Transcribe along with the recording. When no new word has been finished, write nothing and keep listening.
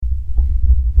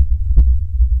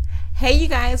Hey, you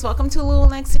guys, welcome to Lou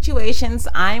Lex Situations.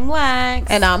 I'm Lex.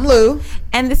 And I'm Lou.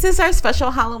 And this is our special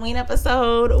Halloween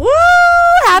episode. Woo!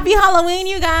 Happy Halloween,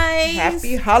 you guys.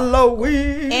 Happy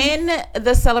Halloween. In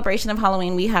the celebration of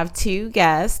Halloween, we have two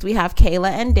guests. We have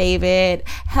Kayla and David.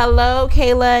 Hello,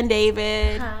 Kayla and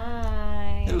David.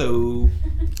 Hi. Hello.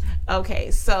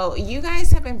 Okay, so you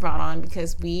guys have been brought on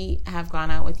because we have gone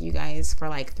out with you guys for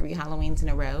like 3 Halloweens in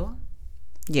a row.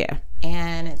 Yeah.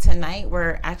 And tonight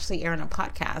we're actually airing a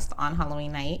podcast on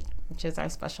Halloween night, which is our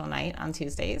special night on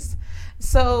Tuesdays.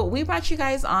 So we brought you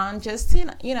guys on just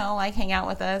to, like hang out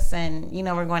with us. And,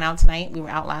 we're going out tonight. We were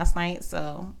out last night.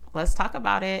 So let's talk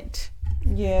about it.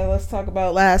 Yeah, let's talk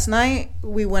about last night.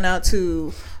 We went out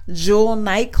to Jewel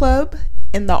Nightclub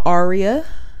in the Aria.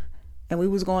 And we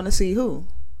was going to see who?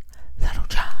 Little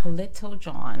John. Little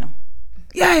John.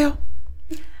 Yeah.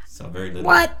 So very little.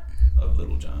 What? Of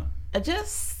Little John.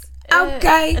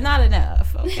 Okay. Not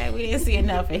enough. Okay, we didn't see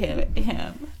enough of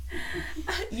him.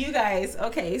 You guys,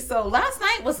 okay, so last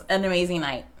night was an amazing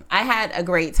night. I had a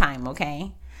great time,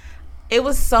 okay? It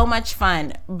was so much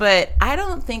fun, but I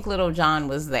don't think Little John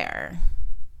was there.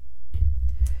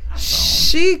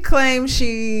 She claimed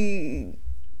she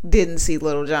didn't see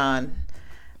Little John.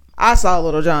 I saw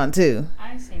Little John too.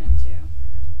 I seen him too.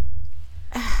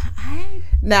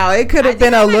 Now, it could have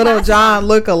been a Little John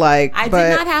lookalike. I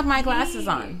did not have my glasses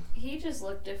on. He just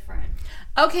looked different.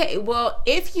 Okay, well,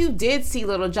 if you did see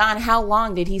Little John, how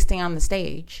long did he stay on the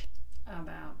stage?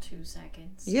 About 2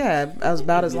 seconds. Yeah, that was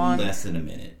about as long. Less than a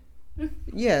minute.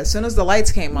 Yeah, as soon as the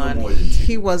lights came on,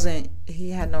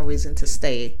 he had no reason to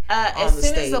stay as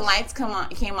soon as the lights came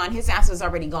on, his ass was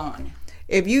already gone.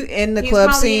 If you in the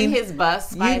club scene, in his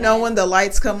bus when the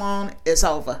lights come on, it's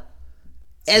over.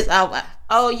 It's over.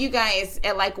 Oh, you guys,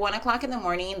 at like 1 o'clock in the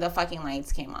morning, the fucking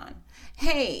lights came on.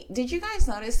 Hey, did you guys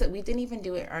notice that we didn't even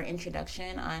do our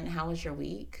introduction on how was your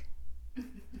week?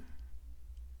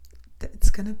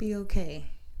 It's going to be okay.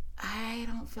 I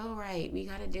don't feel right. We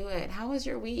got to do it. How was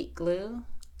your week, Lou?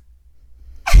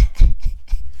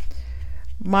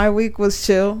 My week was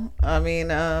chill. I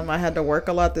mean, I had to work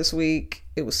a lot this week.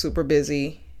 It was super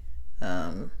busy.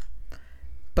 But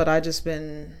I just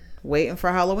been waiting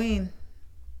for Halloween.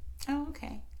 Oh,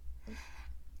 okay.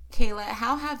 Kayla,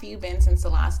 how have you been since the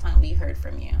last time we heard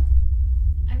from you?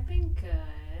 I've been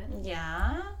good.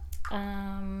 Yeah?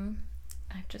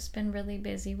 I've just been really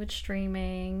busy with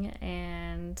streaming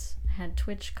and had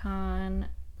TwitchCon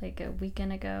like a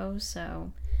weekend ago,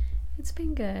 so it's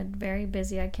been good. Very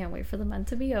busy. I can't wait for the month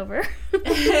to be over.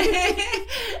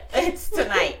 It's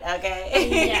tonight,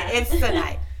 okay? Yeah. It's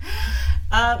tonight.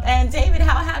 And David,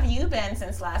 how have you been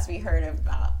since last we heard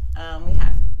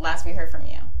from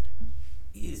you?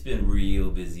 It's been real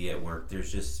busy at work.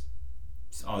 There's just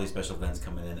all these special events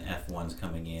coming in. F1's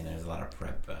coming in. There's a lot of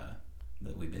prep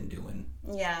that we've been doing.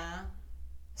 Yeah.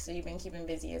 So you've been keeping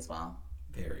busy as well?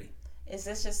 Very. Is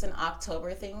this just an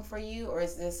October thing for you, or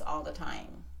is this all the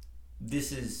time?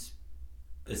 This is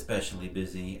especially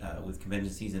busy with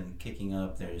convention season kicking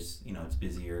up. There's, it's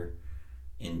busier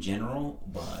in general,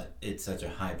 but it's such a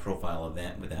high-profile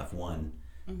event with F1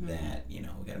 that, we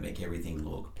got to make everything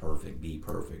look perfect, be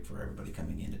perfect for everybody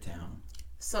coming into town.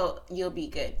 So you'll be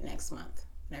good next month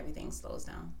when everything slows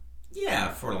down?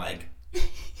 Yeah, for like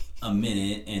a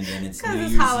minute, and then it's New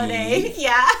Year's holiday. Eve.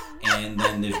 Yeah. And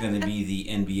then there's going to be the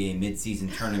NBA mid-season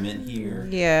tournament here.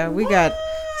 Yeah, we got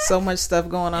so much stuff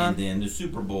going on. And then the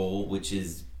Super Bowl, which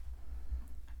is,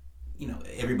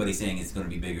 everybody's saying it's going to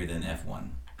be bigger than F1.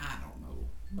 I don't know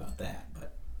about that,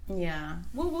 but... Yeah.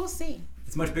 Well, we'll see.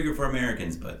 It's much bigger for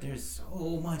Americans, but there's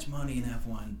so much money in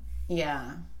F1.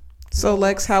 Yeah. So,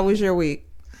 Lex, how was your week?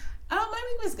 My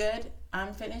week was good.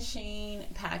 I'm finishing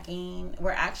packing.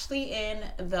 We're actually in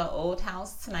the old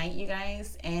house tonight, you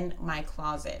guys, in my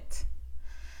closet.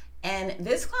 And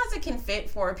this closet can fit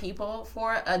 4 people,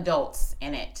 4 adults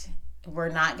in it. We're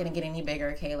not going to get any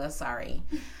bigger, Kayla. Sorry.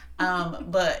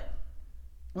 But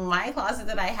my closet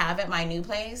that I have at my new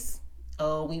place,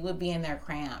 we would be in there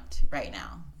cramped right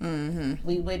now. Mm-hmm.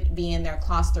 We would be in there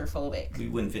claustrophobic. We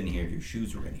wouldn't fit in here if your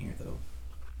shoes were in here, though.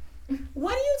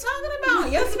 What are you talking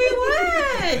about? Yes, we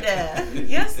would.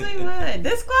 Yes, we would.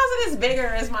 This closet is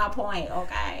bigger is my point,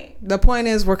 okay? The point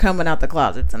is we're coming out the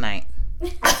closet tonight.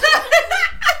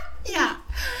 Yeah.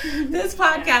 This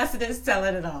podcast is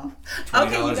telling it all.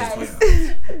 Okay, you guys.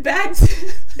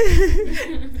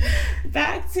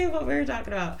 Back to what we were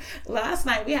talking about. Last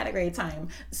night we had a great time.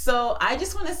 So I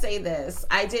just want to say this.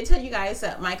 I did tell you guys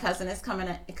that my cousin is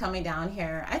coming down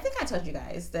here. I think I told you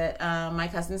guys that my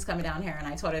cousin is coming down here, and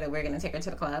I told her that we're going to take her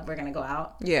to the club. We're going to go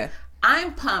out. Yeah.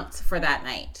 I'm pumped for that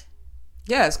night.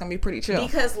 Yeah, it's gonna be pretty chill.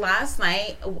 Because last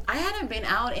night I hadn't been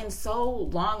out in so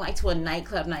long, like to a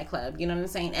nightclub. You know what I'm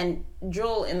saying? And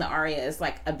Jewel in the Aria is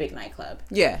like a big nightclub.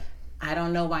 Yeah. I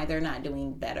don't know why they're not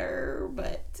doing better,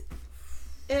 but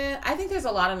I think there's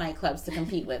a lot of nightclubs to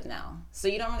compete with now. So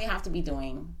you don't really have to be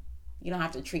doing. You don't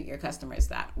have to treat your customers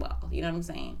that well. You know what I'm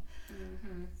saying?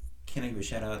 Can I give a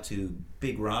shout out to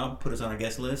Big Rob? Put us on our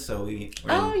guest list. So we're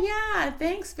Oh yeah,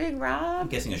 thanks, Big I'm Rob.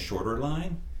 guessing a shorter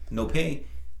line, no pay.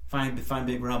 Find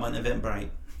Big Rob on Eventbrite.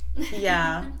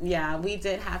 Yeah, we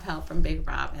did have help from Big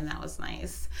Rob, and that was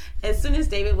nice. As soon as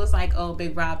David was like, "Oh,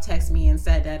 Big Rob texted me and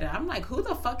said that," I'm like, "Who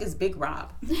the fuck is Big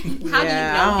Rob? How do you know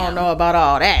I don't him?" know about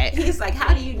all that. He's like,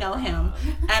 "How do you know him?"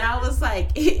 And I was like,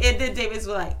 and then David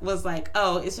was like,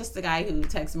 "Oh, it's just the guy who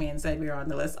texted me and said we were on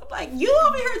the list." I'm like, "You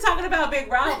over here talking about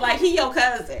Big Rob like he your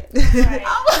cousin?" Right.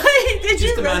 I'm like, "Did Just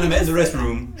you the man really in the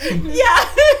restroom. Yeah.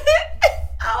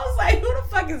 I was like, who the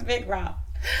fuck is Big Rob?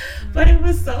 But it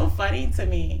was so funny to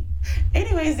me.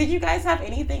 Anyways, did you guys have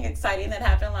anything exciting that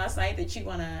happened last night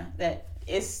that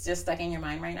is just stuck in your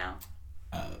mind right now?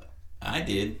 I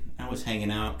did. I was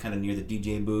hanging out kind of near the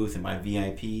DJ booth in my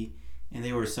VIP, and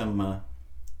there were some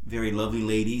very lovely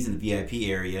ladies in the VIP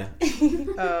area.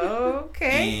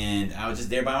 Okay. And I was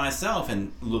just there by myself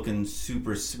and looking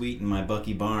super sweet in my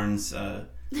Bucky Barnes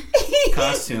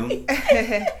costume.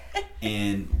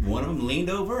 And one of them leaned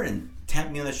over and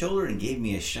tapped me on the shoulder and gave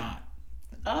me a shot.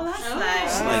 Oh, that's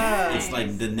It's nice. it's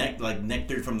like the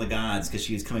nectar from the gods, because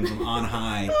she was coming from on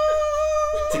high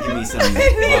to give me some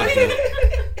vodka.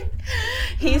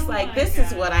 He's like, this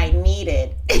is what I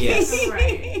needed. Yes.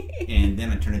 Right. And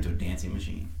then I turned into a dancing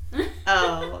machine.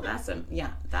 Oh,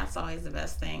 that's always the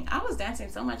best thing. I was dancing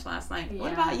so much last night.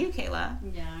 What Yeah. about you, Kayla?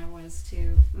 Yeah, I was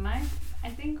too. I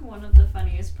think one of the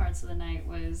funniest parts of the night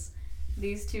was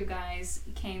these two guys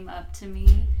came up to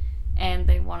me and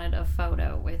they wanted a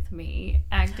photo with me,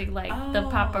 acting like the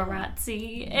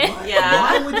paparazzi. Yeah.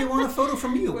 Why would they want a photo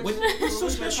from you? What's so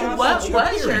special What about your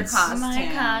was your appearance? costume?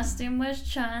 My costume was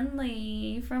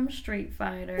Chun-Li from Street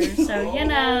Fighter, so you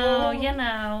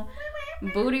know,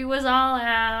 booty was all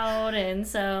out, and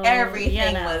so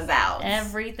Everything was out.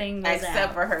 Everything was Except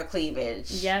out. for her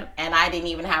cleavage. Yep. And I didn't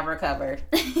even have her covered.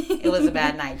 It was a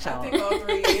bad night, y'all.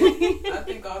 I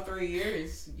think all 3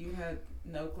 years you had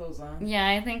no clothes on. Yeah,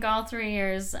 I think all 3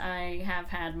 years I have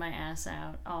had my ass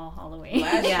out all Halloween.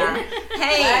 Yeah.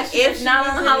 Hey, Last year if she not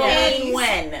on was in Halloween, Yankees.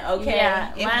 when? Okay.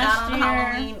 Yeah, if last not on year-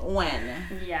 Halloween, when?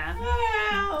 Yeah.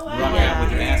 Rock out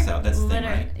with your ass out. That's the thing,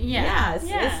 right? Yeah. Yes,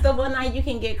 yeah. it's the one night you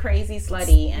can get crazy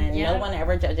slutty and no Yep. one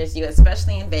ever judges you,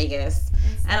 especially in Vegas.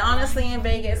 It's And the honestly, line in for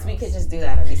Vegas, we girls. could just do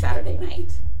that every Saturday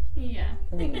night. Yeah,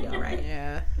 We'd be all right.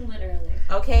 Yeah. literally.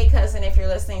 Okay, cousin, if you're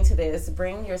listening to this,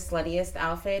 bring your sluttiest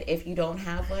outfit. If you don't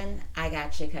have one, I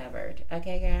got you covered.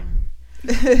 Okay,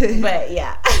 girl? But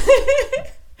yeah.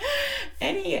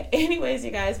 Anyways,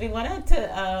 you guys, we wanted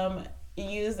to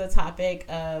use the topic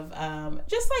of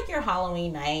just like your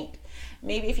Halloween night.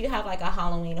 Maybe if you have like a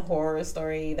Halloween horror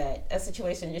story, that a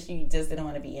situation you just didn't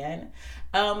want to be in.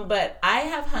 But I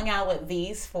have hung out with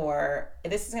these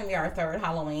this is gonna be our third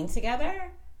Halloween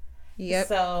together. Yep.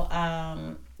 So,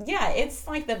 yeah, it's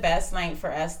like the best night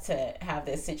for us to have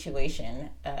this situation.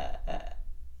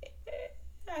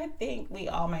 I think we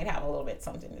all might have a little bit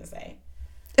something to say.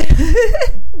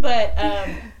 But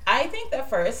I think the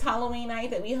first Halloween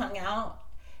night that we hung out,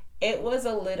 it was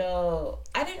a little,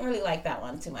 I didn't really like that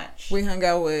one too much. We hung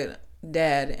out with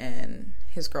Dad and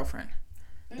his girlfriend.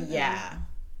 Yeah.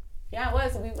 Yeah, it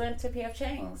was. We went to P.F.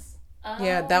 Chang's.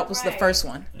 Yeah, that was the first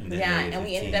one And then Yeah, Area and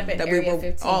we 15. ended up at that we Area were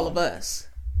 15. all of us.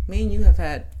 Me and you have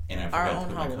had And I our forgot to own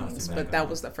put my costume Halloweens, back but that on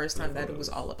was the first for time that it photos. was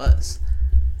all of us.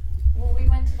 Well, we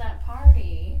went to that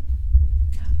party.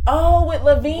 Oh, with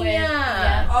Lavinia.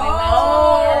 Yeah, we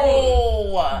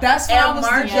Oh, That's why and I was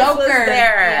the Marcus Joker. was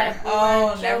there. Yeah, we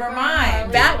Oh, were never Joker, mind.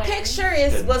 Harley That Quinn.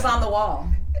 picture was on the wall.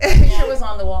 That picture was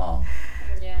on the wall.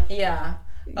 Yeah. Yeah.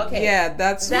 Okay. Yeah,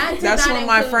 that's That did that's not when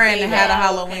my include friend David. had a Okay,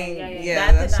 Halloween. yeah.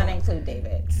 That did that's not when- include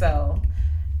David. So,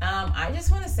 I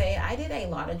just want to say I did a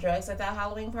lot of drugs at that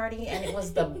Halloween party, and it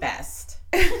was the best.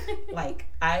 Like,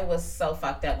 I was so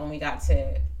fucked up when we got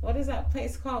to, what is that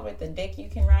place called with the dick you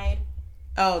can ride?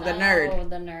 Oh, the nerd. Oh,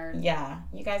 the nerd. Yeah,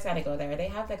 you guys got to go there. They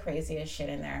have the craziest shit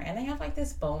in there, and they have like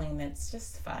this bowling that's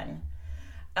just fun.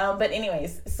 But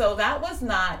anyways, so that was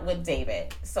not with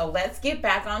David. So let's get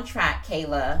back on track,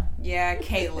 Kayla. Yeah, This is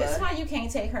Kayla. why you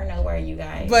can't take her nowhere, you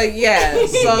guys. But yeah,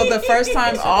 so the first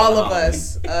time Except all for of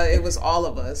us, it was all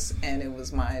of us, and it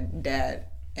was my dad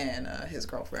and his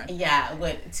girlfriend, yeah,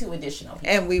 with 2 additional people.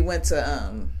 and we went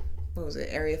to what was it,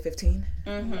 Area 15?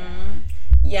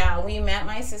 Yeah, we met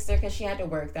my sister because she had to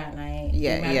work that night.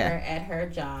 Yeah, we met yeah. her at her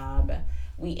job.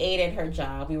 We ate at her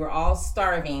job. We were all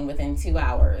starving within 2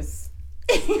 hours.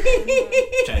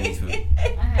 Chinese food. I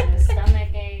had a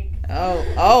stomach ache.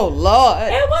 Oh Lord.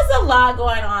 It was a lot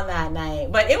going on that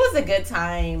night, but it was a good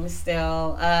time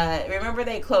still. Remember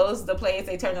they closed the place,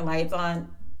 they turned the lights on,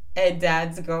 and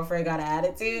Dad's girlfriend got an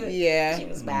attitude? Yeah. She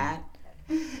was bad.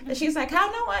 And she's like, how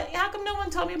come no one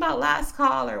told me about last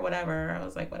call or whatever? I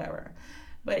was like, whatever.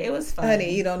 But it was fun.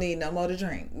 Honey, you don't need no more to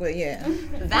drink. But yeah.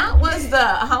 That was the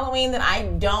Halloween that I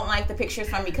don't like the pictures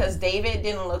from because David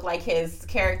didn't look like his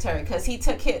character because he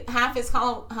took half his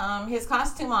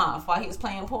costume off while he was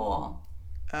playing pool.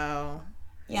 Oh.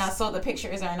 Yeah, so the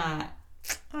pictures are not.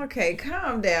 Okay,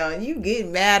 calm down. You get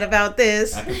mad about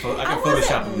this. I can I Photoshop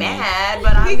wasn't him. mad,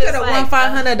 but He I'm could just have like,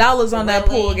 won $500 on that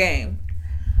really? pool game.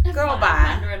 Girl,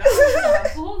 bye. $500 on a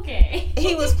pool game.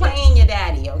 He was playing your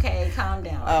daddy, okay? Calm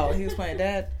down. Oh, he was playing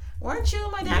dad? Weren't you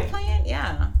and my dad Yeah. playing?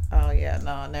 Yeah. Oh, yeah.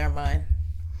 No, never mind.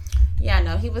 Yeah,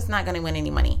 no, he was not going to win any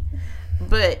money.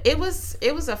 But it was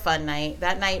a fun night.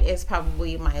 That night is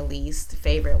probably my least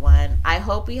favorite one. I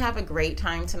hope we have a great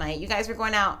time tonight. You guys, we're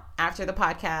going out after the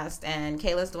podcast, and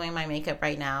Kayla's doing my makeup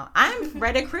right now. I'm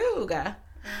Retta Krug.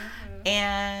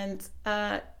 And,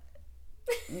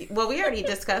 well, we already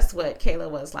discussed what Kayla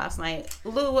was last night.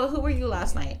 Lou, who were you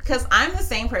last night? Because I'm the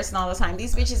same person all the time.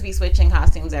 These bitches be switching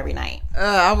costumes every night.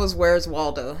 I was Where's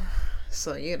Waldo.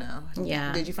 So, you know.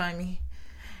 Yeah. Did you find me?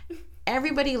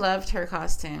 Everybody loved her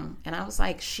costume. And I was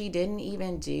like, she didn't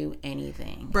even do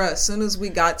anything. Bruh, as soon as we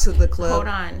got to the club Hold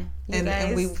on. You and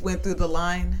guys, we went through the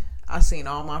line, I seen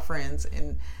all my friends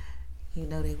and you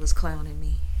know they was clowning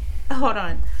me. hold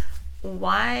on.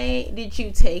 Why did you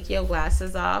take your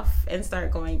glasses off and start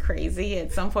going crazy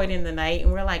at some point in the night?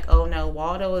 And we're like, oh no,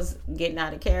 Waldo is getting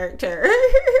out of character.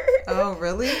 Oh,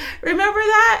 really? Remember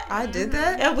that? I did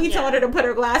that? And we told her to put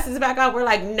her glasses back on. We're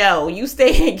like, no, you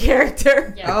stay in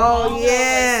character. Yeah, Oh, Waldo was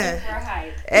yeah. super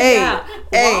hype. Hey, Yeah.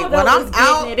 hey, Waldo when I'm was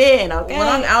out, getting it in, okay? when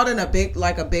I'm out in a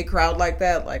big crowd like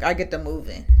that, like I get to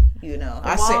moving. You know,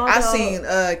 I Waldo-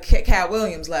 seen Cat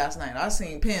Williams last night. I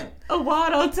seen Pimp.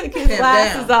 Waldo took his Pimp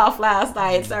glasses down. off last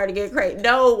night and started to get crazy.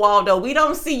 No, Waldo, we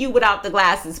don't see you without the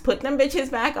glasses. Put them bitches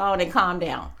back on and calm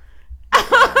down.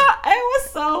 It was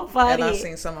so funny. And I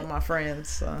seen some of my friends.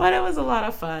 So. But it was a lot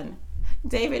of fun.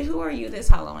 David, who are you this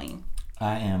Halloween?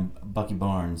 I am Bucky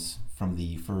Barnes from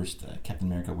the first Captain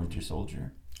America Winter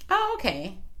Soldier. Oh,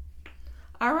 okay.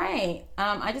 All right.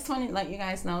 I just wanted to let you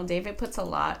guys know David puts a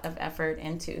lot of effort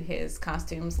into his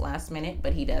costumes last minute,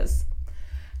 but he does.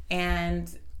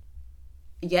 And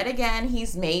yet again,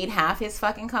 he's made half his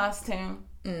fucking costume.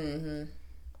 Mm-hmm.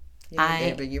 Yeah,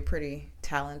 David, you're pretty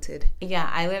talented. Yeah,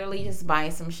 I literally just buy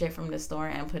some shit from the store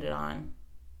and put it on.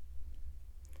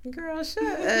 Girl, shut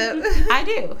up. I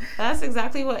do. That's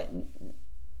exactly what,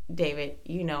 David,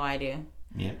 you know I do.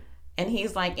 Yep. And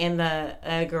he's like in the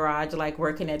garage, like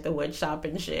working at the wood shop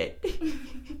and shit.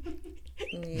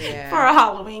 Yeah. For a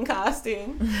Halloween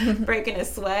costume, breaking a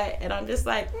sweat. And I'm just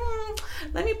like,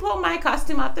 let me pull my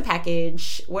costume out the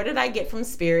package. What did I get from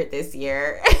Spirit this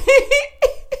year?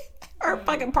 Or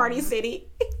fucking Party City.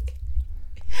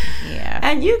 Yeah.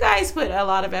 And you guys put a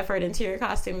lot of effort into your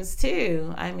costumes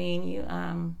too. I mean, you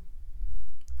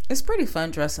It's pretty fun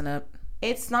dressing up.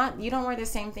 it's not, you don't wear the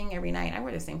same thing every night. I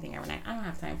wear the same thing every night. I don't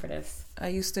have time for this. I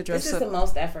used to This dress is up. the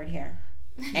most effort here.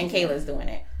 And Kayla's doing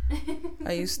it.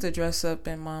 I used to dress up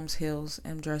in mom's heels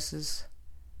and dresses.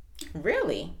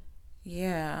 Really?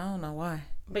 Yeah, I don't know why.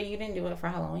 But you didn't do it for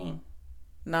Halloween.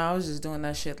 No, I was just doing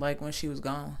that shit like when she was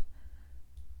gone.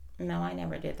 No, I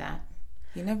never did that.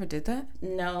 You never did that?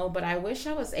 No, but I wish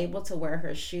I was able to wear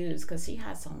her shoes because she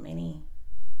has so many.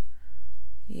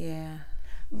 Yeah.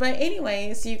 But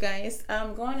anyways, you guys,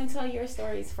 go on and tell your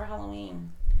stories for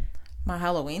Halloween. My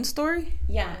Halloween story?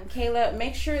 Yeah, Kayla,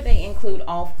 make sure they include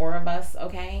all 4 of us,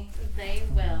 okay? They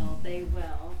will. They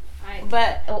will.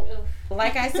 But Oof.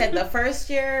 like I said, the first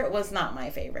year was not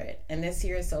my favorite, and this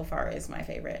year so far is my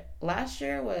favorite. Last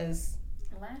year was.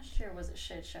 Last year was a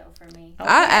shit show for me. Okay,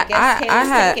 I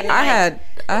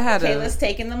had Kayla's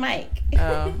taking the mic.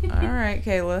 Oh, all right,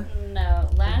 Kayla. No,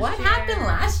 What happened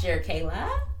last year, Kayla?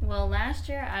 Well, last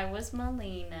year I was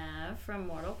Melina from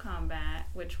Mortal Kombat,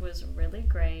 which was really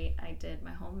great. I did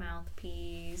my whole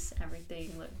mouthpiece.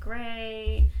 Everything looked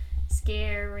great,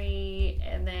 scary.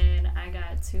 And then I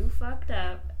got too fucked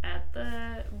up at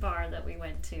the bar that we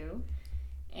went to.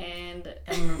 And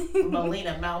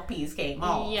Melina mouthpiece came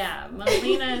off. yeah,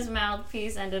 Melina's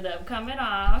mouthpiece ended up coming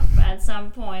off at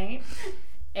some point.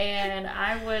 And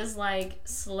I was like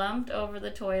slumped over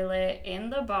the toilet in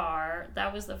the bar.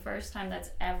 That was the first time that's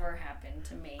ever happened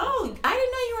to me. Oh, I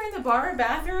didn't know you were in the bar or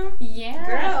bathroom. Yeah.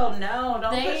 Girl, no,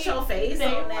 don't put your face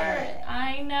on there.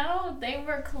 I know. They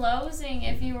were closing,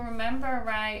 if you remember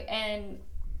right, and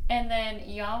then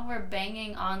y'all were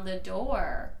banging on the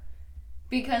door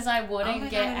because I wouldn't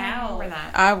get out.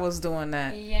 I was doing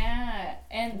that. Yeah.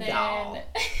 And then Y'all.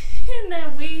 and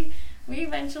then we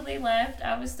eventually left.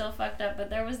 I was still fucked up, but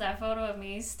there was that photo of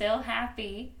me still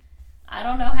happy. I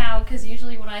don't know how, because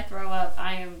usually when I throw up,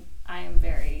 I am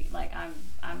very like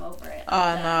I'm over it.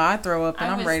 Oh no, I throw up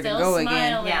and I'm ready to go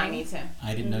again. Yeah, me too.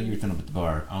 I didn't know you were throwing up at the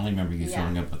bar. I only remember you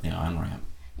throwing up at the on-ramp.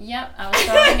 Yep, I was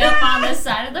throwing up on the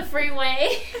side of the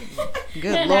freeway. Good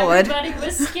and Lord. Everybody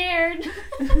was scared.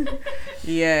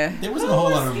 Yeah. There wasn't a whole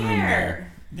lot of room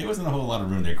there. There wasn't a whole lot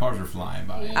of room there. Cars were flying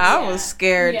by. Yeah. I was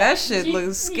scared. Yeah. That shit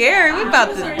looks scary. Yeah, We about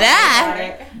I to was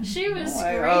die. She was Like,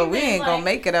 screaming. oh, we ain't gonna like,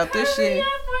 make it out this "Hurry shit."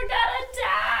 up, we're gonna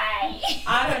die.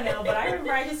 I don't know, but I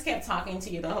remember I just kept talking to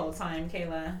you the whole time,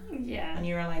 Kayla, Yeah. and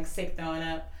you were like sick throwing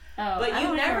up. Oh, But I you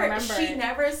don't even never, remember she it.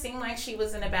 never seemed like she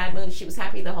was in a bad mood. She was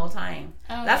happy the whole time.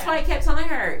 Oh, That's yeah. why I kept telling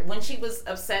her when she was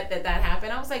upset that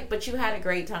happened. I was like, but you had a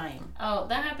great time. Oh,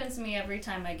 that happens to me every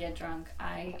time I get drunk.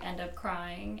 I end up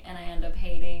crying and I end up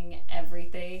hating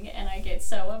everything and I get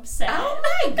so upset. Oh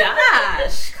my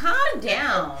gosh, calm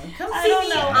down. Come I see don't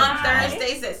me know on why.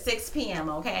 Thursdays at 6 p.m.,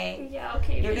 okay? Yeah,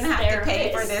 okay. You're Miss going to have to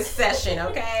pay for Therapist. this session,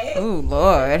 okay? Oh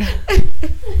Lord.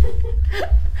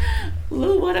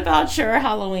 Lou, what about your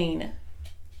Halloween?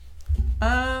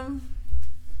 I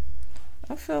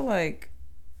feel like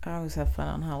I always have fun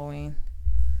on Halloween.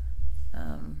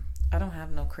 I don't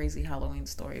have no crazy Halloween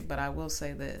story, but I will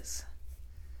say this.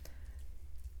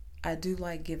 I do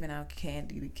like giving out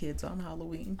candy to kids on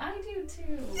Halloween. I do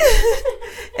too.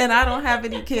 And I don't have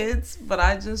any kids, but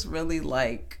I just really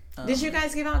like... Did you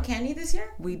guys give out candy this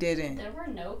year? We didn't. There were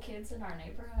no kids in our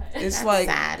neighborhood. It's That's like...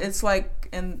 sad. It's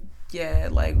like...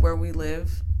 like where we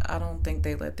live, I don't think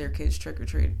they let their kids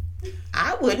trick-or-treat.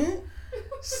 I wouldn't.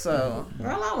 So...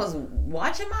 Girl, I was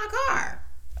watching my car.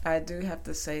 I do have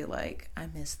to say, like, I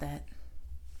miss that.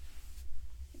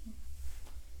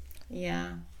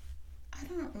 Yeah. I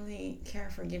don't really care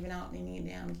for giving out any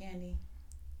damn candy.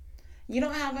 You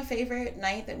don't have a favorite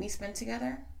night that we spent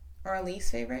together? Or a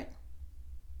least favorite?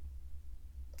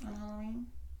 On Halloween?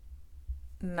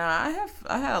 Nah,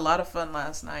 I had a lot of fun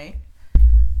last night.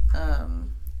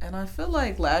 And I feel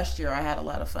like last year I had a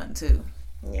lot of fun too.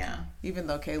 Yeah. Even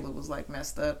though Kayla was like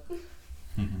messed up.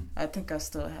 I think I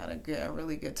still had a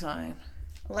really good time.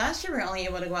 Last year we were only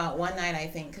able to go out one night, I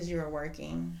think, because you were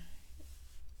working.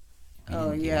 We Oh,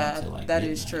 didn't get yeah, out till, like, that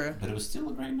is midnight, true. But it was still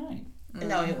a great night.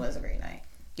 No, it was a great night.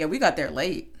 Yeah, we got there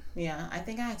late. Yeah, I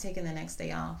think I had taken the next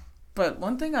day off. But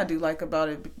one thing I do like about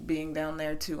it being down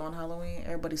there too on Halloween,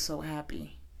 everybody's so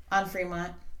happy. On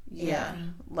Fremont. Yeah.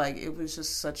 Like it was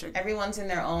just such a Everyone's in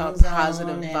their own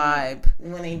positive zone, vibe.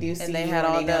 and when they do see they you, had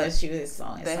when all they that- notice you, it's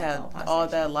all, They had positive all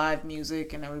shit. that live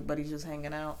music and everybody's just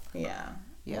hanging out. Yeah.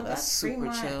 Yeah, Well, that's super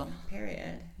Fremont, chill.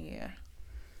 Period. Yeah.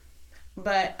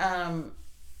 But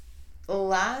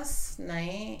last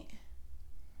night,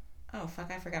 oh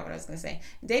fuck, I forgot what I was gonna say.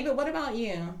 David, what about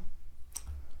you?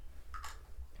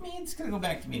 I mean, it's gonna go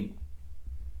back to me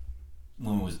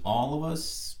when it was all of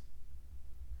us.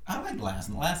 I liked last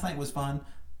night. Last night was fun,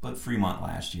 but Fremont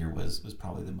last year was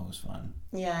probably the most fun.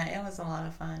 Yeah, it was a lot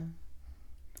of fun.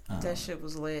 That shit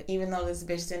was lit. Even though this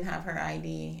bitch didn't have her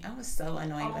ID, I was so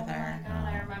annoyed Oh with my her. god,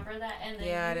 I remember that. And then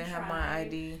Yeah, I you didn't have my tried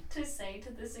ID. to say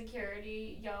to the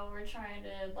security, y'all were trying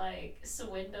to like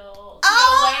swindle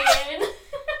Oh! your way in.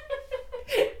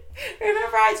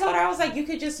 Remember, I told her, I was like, you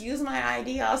could just use my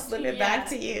ID, I'll slip it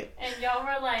back Yeah. to you. And y'all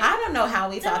were like, I don't know how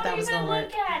we thought don't that was even gonna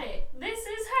look work. at it. This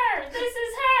is her. This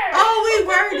is her. Oh, we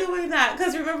were doing that.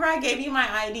 Because remember, I gave you my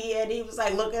ID and he was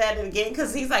like looking at it again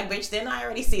because he's like, bitch, didn't I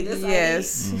already see this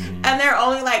Yes. ID? Mhm. And there are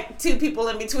only like 2 people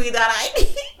in between that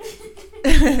ID.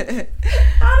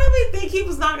 How did we think he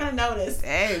was not going to notice?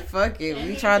 Hey, fuck it. And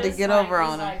We he tried to just, get like, over was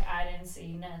on him. like, I didn't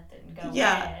see nothing. Go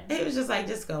Yeah. ahead. It was just like,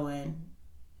 just go in.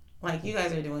 Like, you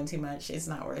guys are doing too much. It's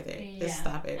not worth it. Just Yeah.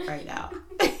 stop it right now.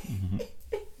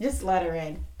 Just let her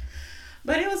in.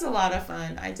 But it was a lot of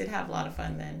fun. I did have a lot of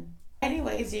fun then.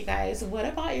 Anyways, you guys, what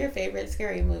about your favorite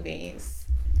scary movies?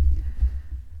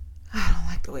 I don't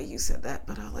like the way you said that,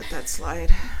 but I'll let that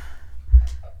slide.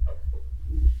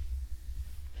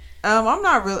 I'm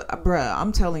not really, bruh.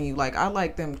 I'm telling you, like I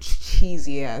like them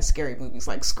cheesy ass scary movies,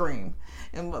 like Scream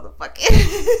and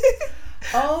motherfucking.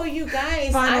 Oh, you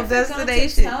guys, Final I forgot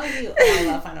Destination. to tell you. Oh, I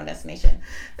love Final Destination.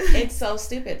 It's so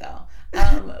stupid though.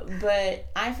 But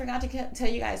I forgot to tell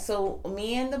you guys. So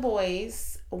me and the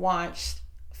boys watched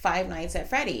Five Nights at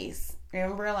Freddy's.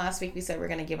 Remember last week we said we're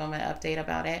going to give them an update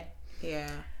about it? Yeah.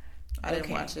 I didn't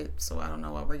Okay. watch it, so I don't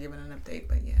know why we're giving an update,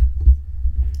 but yeah.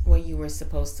 Well, you were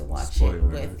supposed to watch Spoiler it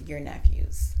alert. with your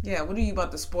nephews. Yeah, what are you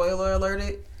about to spoiler alert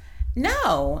it?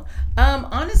 No.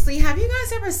 Honestly, have you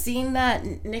guys ever seen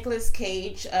that Nicolas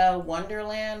Cage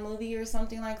Wonderland movie or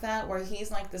something like that, where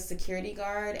he's like the security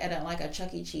guard at a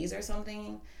Chuck E. Cheese or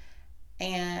something,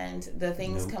 and the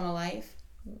things Nope. come alive?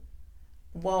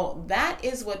 Well, that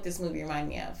is what this movie reminded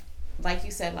me of. Like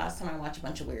you said last time, I watched a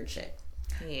bunch of weird shit.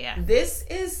 Yeah. This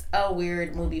is a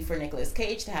weird movie for Nicolas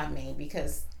Cage to have made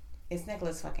because it's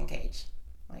Nicolas fucking Cage.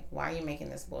 Like, why are you making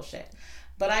this bullshit?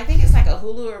 But I think it's like a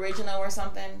Hulu original or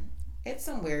something. It's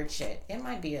some weird shit. It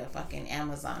might be a fucking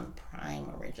Amazon Prime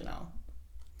original.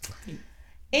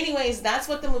 Anyways, that's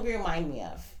what the movie reminded me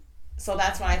of. So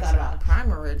that's what I thought about.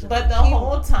 Prime original. But the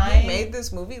whole time... He made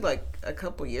this movie like a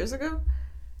couple years ago?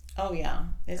 Oh, yeah.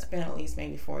 It's been at least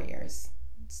maybe 4 years.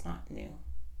 It's not new.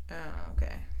 Oh,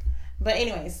 okay. But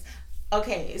anyways,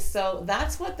 okay, so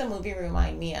that's what the movie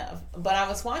reminded me of. But I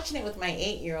was watching it with my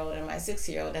 8-year-old and my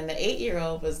 6-year-old, and the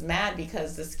 8-year-old was mad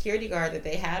because the security guard that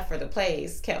they had for the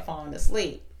place kept falling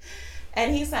asleep.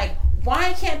 And he's like,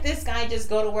 why can't this guy just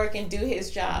go to work and do his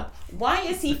job? Why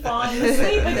is he falling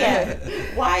asleep again?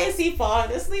 Why is he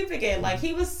falling asleep again? Like,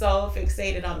 he was so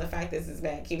fixated on the fact that this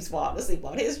man keeps falling asleep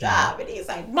on his job. And he's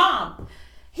like, Mom,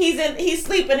 he's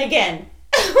sleeping again.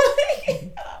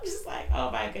 I'm just like,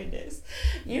 oh my goodness,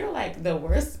 you're like the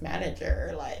worst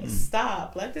manager. Like,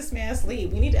 stop, let this man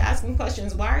sleep. We need to ask him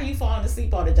questions. Why are you falling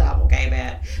asleep on the job? Okay,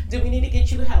 man, do we need to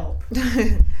get you help?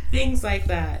 Things like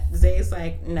that. Zay's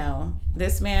like, no,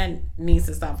 this man needs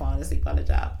to stop falling asleep on the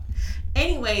job.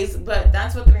 Anyways, but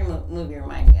that's what the movie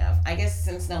reminded me of. I guess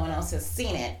since no one else has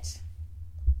seen it.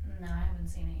 No, I haven't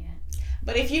seen it yet.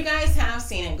 But if you guys have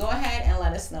seen it, go ahead and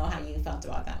let us know how you felt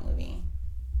about that movie.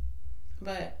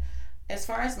 But as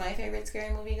far as my favorite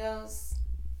scary movie goes,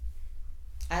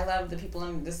 I love The People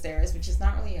Under the Stairs, which is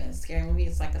not really a scary movie.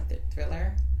 It's like a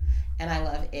thriller. And I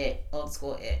love It, old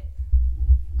school It.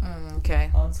 Okay.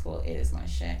 Old school It is my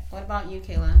shit. What about you,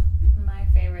 Kayla? My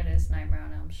favorite is Nightmare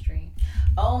on Elm Street.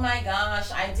 Oh my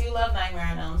gosh, I do love Nightmare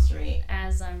on Elm Street.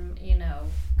 As I'm,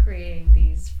 creating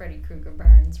these Freddy Krueger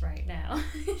burns right now.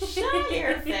 Show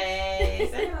your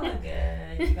face. They're gonna look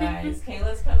good, you guys.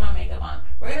 Kayla's put my makeup on.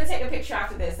 We're gonna take a picture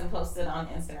after this and post it on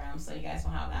Instagram so you guys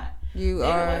will have that. You What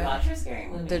are about your scary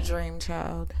movie? the dream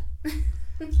child.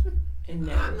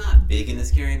 No. I'm not big into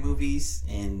scary movies,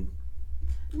 and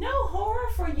No horror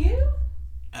for you?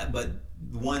 but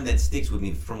one that sticks with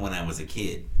me from when I was a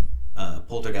kid,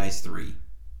 Poltergeist 3.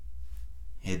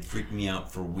 It freaked me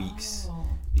out for weeks. Oh.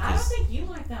 I don't Because think you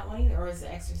like that one either, or is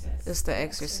it Exorcist? It's The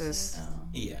Exorcist. Oh.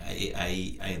 yeah,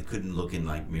 I couldn't look in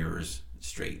like mirrors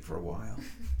straight for a while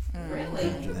Really?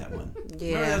 after that one. Remember that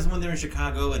Yeah. was when they were in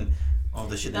Chicago and all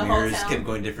the shit in the The mirrors hotel? kept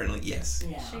going differently. Yes.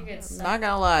 Yeah. She gets Not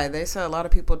gonna lie, they said a lot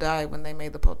of people died when they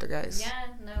made the Poltergeist. Yeah,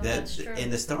 no, That that's true.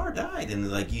 and the star died, and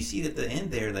like you see at the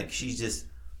end there, like she's just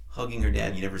hugging her dad.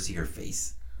 And you never see her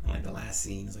face. And, like the last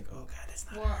scene is like, oh god, that's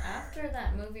not Well, her. after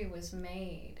that movie was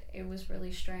made, it was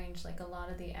really strange. Like, a lot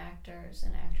of the actors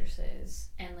and actresses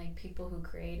and, like, people who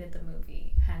created the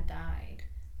movie had died,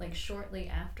 like, shortly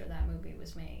after that movie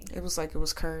was made. It was like it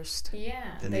was cursed.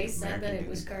 Yeah, The they Native said that American it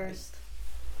was dude cursed.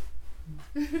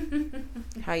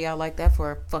 How y'all like that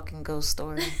for a fucking ghost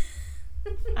story?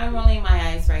 I'm rolling my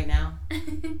eyes right now. I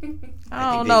think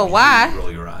don't they know usually why.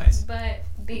 Roll your eyes. But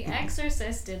The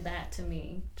Exorcist did that to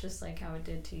me, just like how it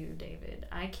did to you, David.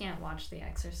 I can't watch The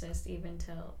Exorcist even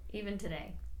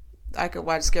today. I could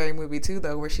watch Scary Movie too,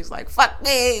 though, where she's like, fuck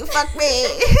me, fuck me.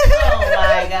 Oh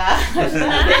my gosh.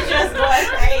 That bitch was going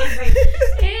crazy.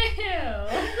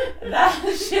 Ew.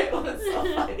 That shit was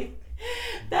so funny.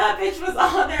 That bitch was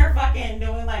on there fucking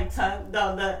doing like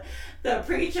the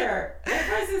preacher.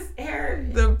 What's his hair?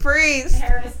 The priest.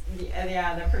 Harris.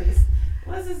 Yeah, the priest.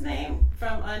 What's his name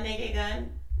from Naked Gun?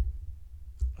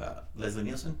 Leslie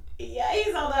Nielsen. Yeah,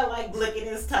 he's on there like licking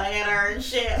his tongue at her and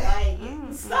shit. Like,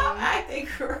 stop acting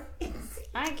crazy.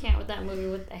 I can't with that movie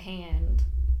with the hand.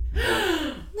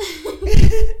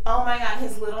 Oh my god,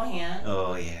 his little hand.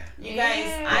 Oh yeah. You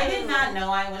guys, I did not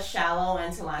know I was shallow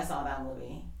until I saw that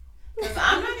movie. Because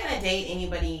I'm not going to date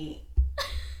anybody,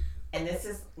 and this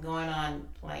is going on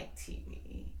like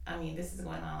TV. I mean, this is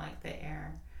going on like the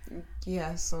air.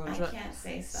 Yeah, so I can't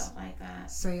say stuff like that.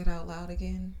 say it out loud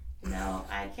again. No,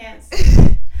 I can't say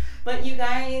it. But you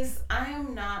guys,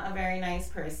 I'm not a very nice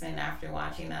person after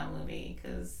watching that movie,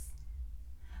 because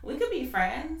we could be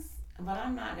friends, but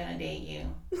I'm not going to date you.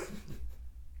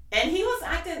 And he was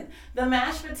acting the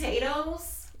mashed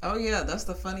potatoes. Oh yeah, that's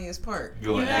the funniest part.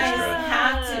 Going You guys extra.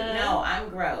 have to. No, I'm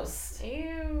gross.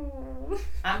 Ew.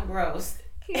 I'm gross.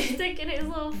 He's sticking his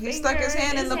little finger. He stuck his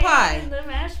hand in the hand pie. in the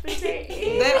mashed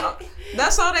potato.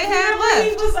 That's all they had Remember he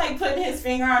left. was like putting his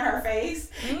finger on her face,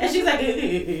 and she's like,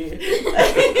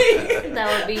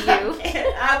 That would be you.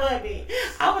 I would be.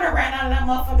 I would have ran out of that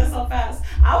motherfucker so fast.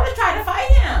 I would have tried to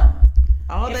fight him.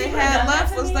 All If they he would've had done that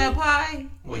left to was me- that pie.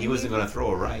 Well, he wasn't going to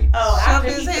throw it right. Oh, Shove after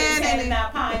his he put his hand hand in in it.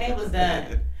 that pie, they was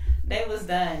done. They was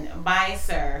done. Bye,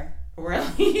 sir. We're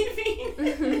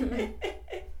leaving.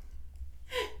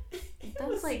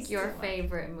 That's like your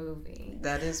favorite movie.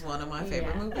 That is one of my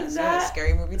favorite Yeah. movies. That- Yeah,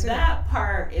 scary movie too. That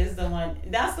part is the one.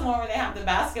 That's the one where they have the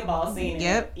basketball scene. in it.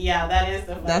 Yep. Yeah, that is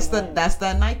the. That's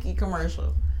that Nike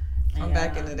commercial from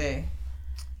back in Yeah. the day.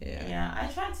 Yeah. Yeah, I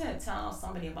tried to tell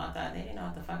somebody about that. They didn't know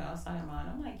what the fuck I was talking about.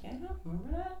 I'm like, you don't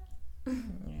remember that?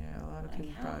 Yeah, a lot of Like,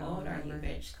 people how probably old don't are you, remember.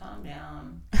 bitch? Calm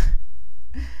down.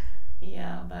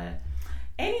 Yeah, but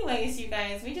anyways, you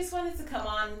guys, we just wanted to come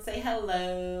on and say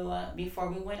hello before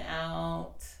we went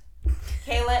out.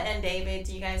 Kayla and David,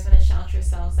 do you guys want to shout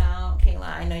yourselves out? Kayla,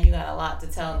 I know you got a lot to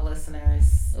tell the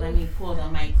listeners. Let me pull the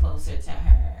mic closer to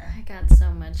her. I got so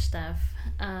much stuff.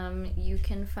 You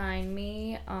can find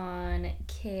me on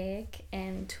Kick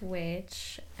and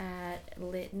Twitch at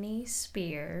Litany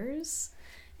Spears.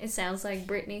 It sounds like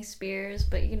Britney Spears,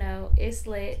 but you know, it's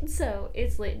lit, so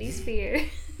it's Litany Spears.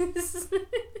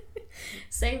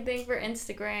 Same thing for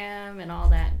Instagram and all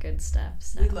that good stuff.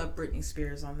 So We love Britney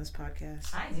Spears on this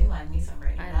podcast. I do like me some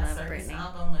Britney. I That love Circus Britney.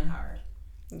 album went hard.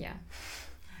 yeah.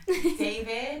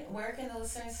 David, where can the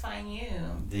listeners find you?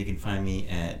 They can find me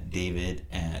at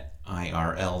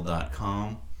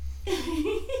david@irl.com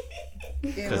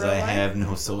because I have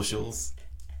no socials.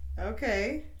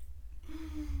 Okay.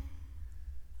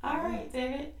 All right,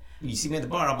 David. You see me at the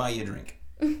bar, I'll buy you a drink.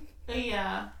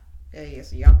 Yeah. Yeah,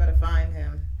 so y'all better find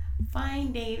him.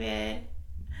 Fine, David.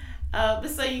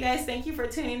 So you guys, thank you for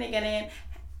tuning in.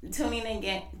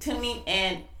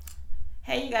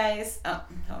 Hey, you guys. Oh,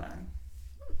 hold on.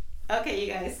 Okay,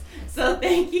 you guys. So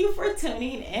thank you for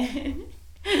tuning in.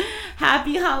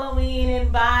 Happy Halloween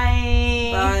and bye.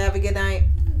 Bye. Have a good night.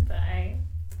 Bye.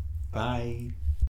 Bye.